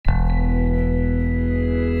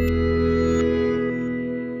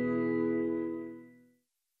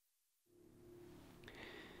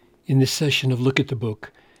In this session of Look at the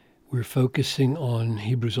Book, we're focusing on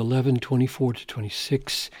Hebrews 11:24 to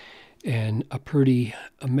 26, and a pretty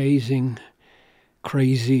amazing,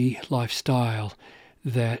 crazy lifestyle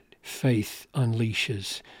that faith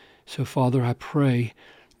unleashes. So, Father, I pray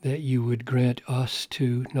that you would grant us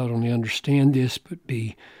to not only understand this, but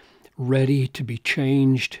be ready to be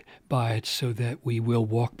changed by it so that we will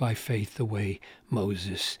walk by faith the way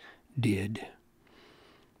Moses did.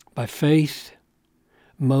 By faith,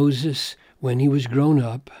 Moses, when he was grown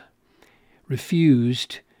up,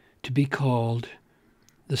 refused to be called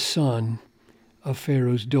the son of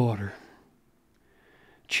Pharaoh's daughter,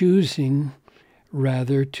 choosing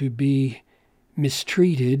rather to be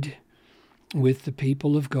mistreated with the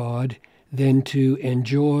people of God than to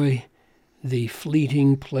enjoy the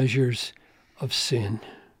fleeting pleasures of sin.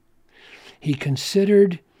 He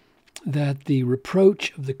considered that the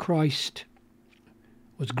reproach of the Christ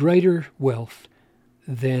was greater wealth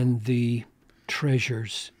than the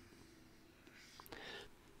treasures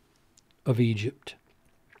of Egypt,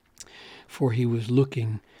 for he was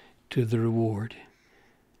looking to the reward.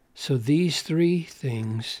 So these three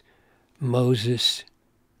things Moses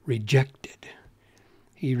rejected.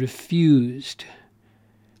 He refused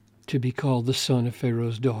to be called the son of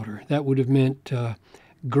Pharaoh's daughter. That would have meant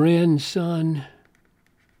grandson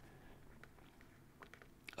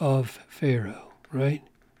of Pharaoh, right?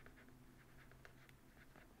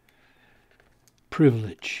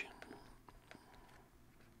 Privilege,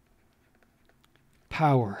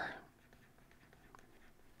 power,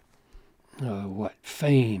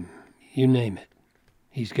 fame, you name it.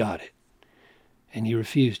 He's got it. And he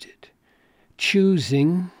refused it,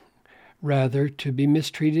 choosing rather to be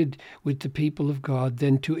mistreated with the people of God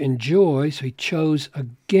than to enjoy. So he chose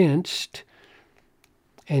against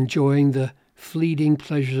enjoying the fleeting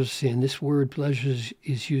pleasures of sin. This word pleasures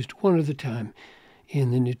is used one other time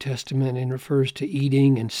in the New Testament and refers to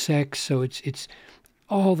eating and sex. So it's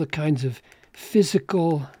all the kinds of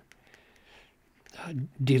physical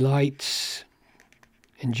delights,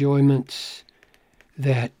 enjoyments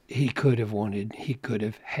that he could have wanted, he could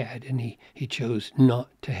have had, and he chose not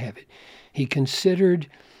to have it. He considered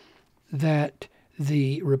that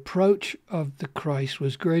the reproach of the Christ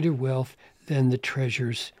was greater wealth than the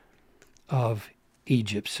treasures of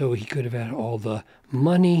Egypt. So he could have had all the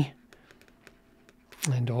money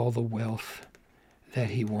and all the wealth that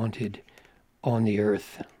he wanted on the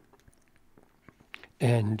earth.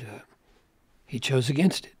 And he chose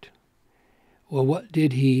against it. Well, what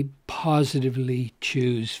did he positively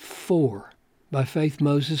choose for? By faith,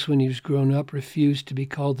 Moses, when he was grown up, refused to be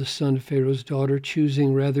called the son of Pharaoh's daughter,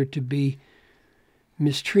 choosing rather to be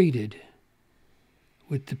mistreated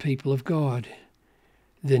with the people of God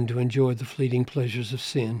than to enjoy the fleeting pleasures of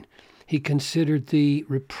sin. He considered the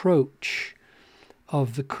reproach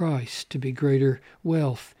of the Christ to be greater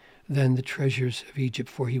wealth than the treasures of Egypt,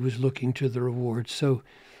 for he was looking to the reward. So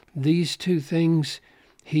these two things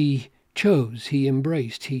he chose, he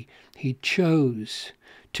embraced, he chose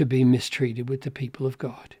to be mistreated with the people of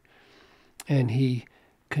God. And he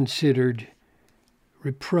considered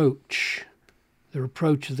reproach, the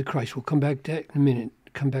reproach of the Christ. We'll come back to that in a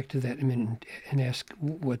minute and ask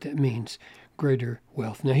what that means, greater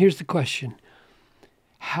wealth. Now here's the question.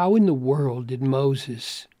 How in the world did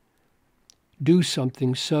Moses do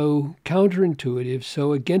something so counterintuitive,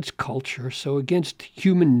 so against culture, so against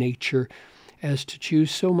human nature, as to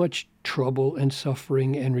choose so much trouble and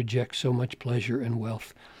suffering and reject so much pleasure and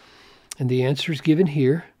wealth? And the answer is given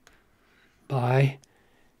here: by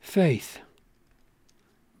faith.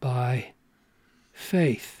 By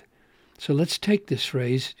faith. So let's take this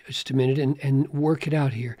phrase just a minute and work it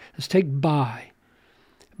out here. Let's take by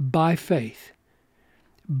faith.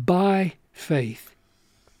 By faith,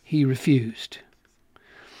 he refused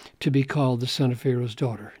to be called the son of Pharaoh's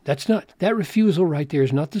daughter. That refusal right there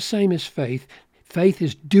is not the same as faith. Faith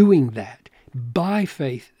is doing that. By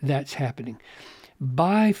faith, that's happening.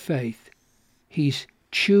 By faith, he's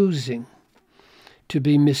choosing to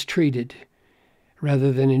be mistreated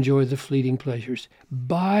rather than enjoy the fleeting pleasures.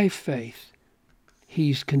 By faith,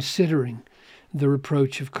 he's considering the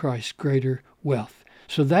reproach of Christ greater wealth.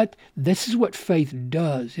 So this is what faith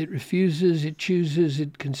does. It refuses, it chooses,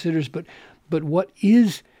 it considers. But what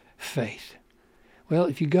is faith? Well,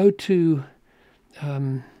 if you go to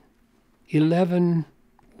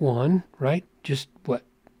 11:1, right? Just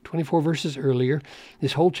 24 verses earlier.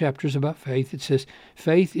 This whole chapter is about faith. It says,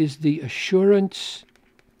 faith is the assurance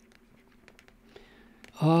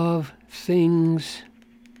of things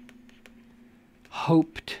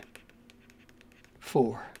hoped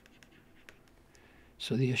for.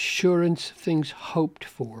 So the assurance of things hoped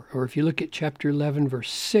for. Or if you look at chapter 11, verse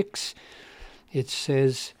 6, it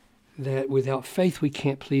says that without faith we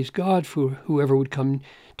can't please God, for whoever would come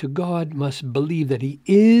to God must believe that he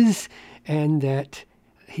is, and that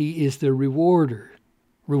he is the rewarder.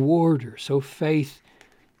 So faith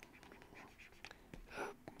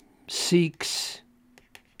seeks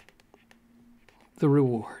the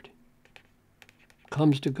reward,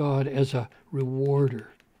 comes to God as a rewarder.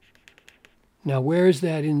 Now, where is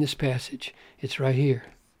that in this passage? It's right here.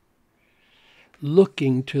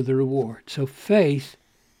 Looking to the reward. So faith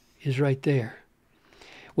is right there.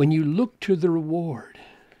 When you look to the reward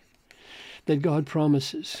that God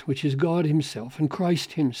promises, which is God himself and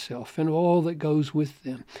Christ himself and all that goes with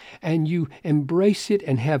them, and you embrace it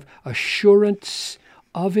and have assurance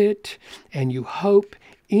of it, and you hope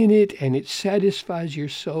in it, and it satisfies your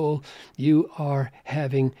soul, you are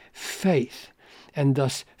having faith. And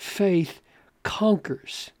thus faith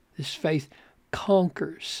conquers. This faith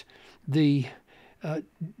conquers the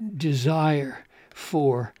desire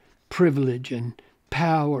for privilege and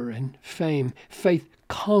power and fame. Faith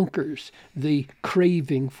conquers the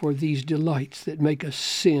craving for these delights that make us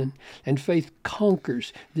sin. And faith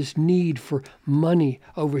conquers this need for money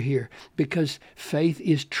over here, because faith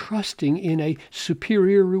is trusting in a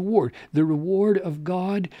superior reward. The reward of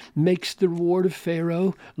God makes the reward of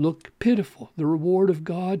Pharaoh look pitiful. The reward of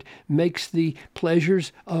God makes the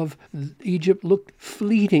pleasures of Egypt look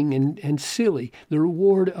fleeting and silly. The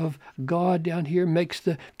reward of God down here makes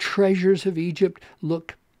the treasures of Egypt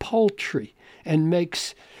look paltry, and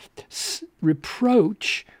makes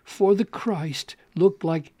reproach for the Christ look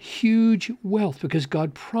like huge wealth, because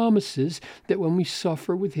God promises that when we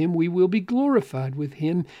suffer with him, we will be glorified with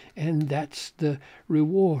him, and that's the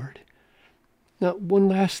reward. Now, one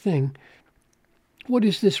last thing. What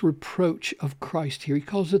is this reproach of Christ here? He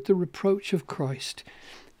calls it the reproach of Christ.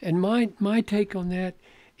 And my take on that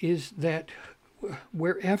is that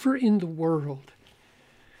wherever in the world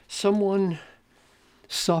someone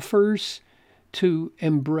suffers to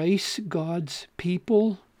embrace God's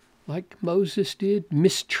people, like Moses did,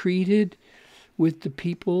 mistreated with the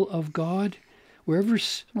people of God, wherever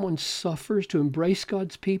someone suffers to embrace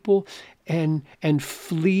God's people and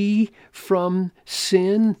flee from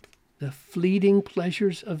sin, the fleeting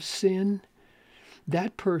pleasures of sin,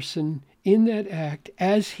 that person in that act,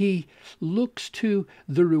 as he looks to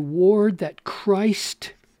the reward that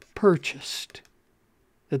Christ purchased,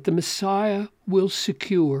 that the Messiah will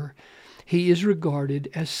secure, he is regarded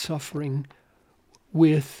as suffering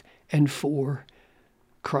with and for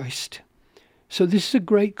Christ. So this is a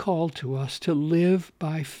great call to us to live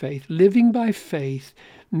by faith. Living by faith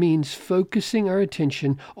means focusing our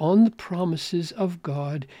attention on the promises of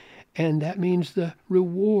God, and that means the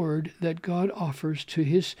reward that God offers to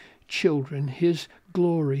his children, his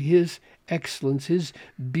glory, his excellence, his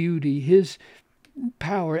beauty, his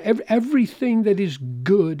power. Everything that is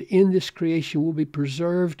good in this creation will be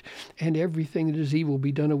preserved, and everything that is evil will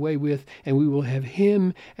be done away with, and we will have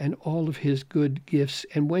him and all of his good gifts.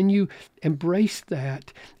 And when you embrace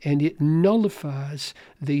that and it nullifies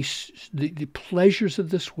the pleasures of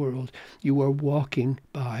this world, you are walking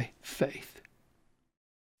by faith.